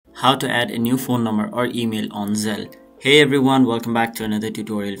How to add a new phone number or email on Zelle. Hey everyone, welcome back to another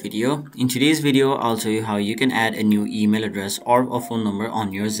tutorial video. In today's video, I'll show you how you can add a new email address or a phone number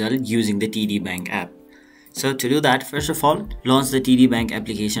on your Zelle using the TD Bank app. So to do that, first of all, launch the TD Bank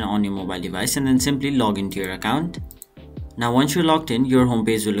application on your mobile device and then simply log into your account. Now once you're logged in, your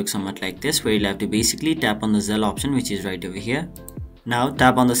homepage will look somewhat like this, where you'll have to basically tap on the Zelle option, which is right over here. Now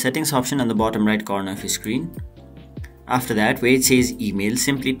tap on the settings option on the bottom right corner of your screen. After that, where it says email,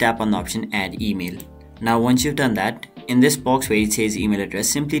 simply tap on the option add email. Now once you've done that, in this box where it says email address,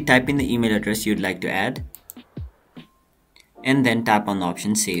 simply type in the email address you'd like to add and then tap on the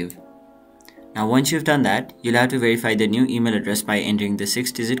option save. Now once you've done that, you'll have to verify the new email address by entering the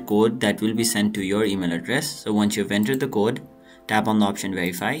 6-digit code that will be sent to your email address. So once you've entered the code, tap on the option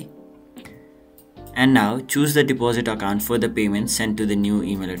verify. And now choose the deposit account for the payment sent to the new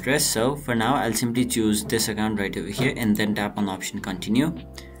email address. So for now, I'll simply choose this account right over here and then tap on the option continue.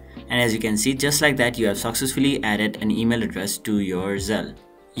 And as you can see, just like that, you have successfully added an email address to your Zelle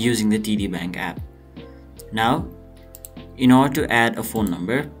using the TD Bank app. Now, in order to add a phone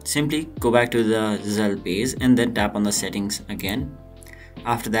number, simply go back to the Zelle page and then tap on the settings again.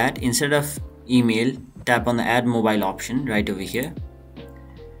 After that, instead of email, tap on the add mobile option right over here.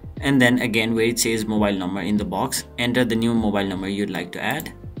 And then again, where it says mobile number in the box, enter the new mobile number you'd like to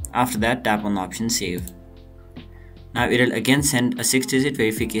add. After that, tap on the option save. Now it will again send a 6-digit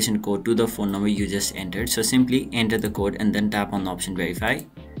verification code to the phone number you just entered. So simply enter the code and then tap on the option verify.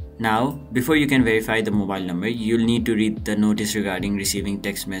 Now, before you can verify the mobile number, you'll need to read the notice regarding receiving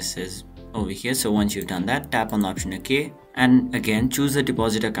text messages over here. So once you've done that, tap on the option OK. And again, choose the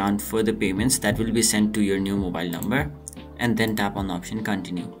deposit account for the payments that will be sent to your new mobile number. And then tap on the option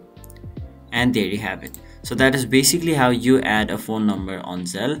continue. And there you have it. So that is basically how you add a phone number on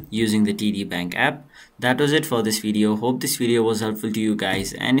Zelle using the TD Bank app. That was it for this video. Hope this video was helpful to you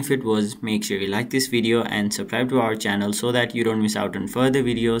guys, and if it was, make sure you like this video and subscribe to our channel so that you don't miss out on further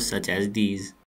videos such as these.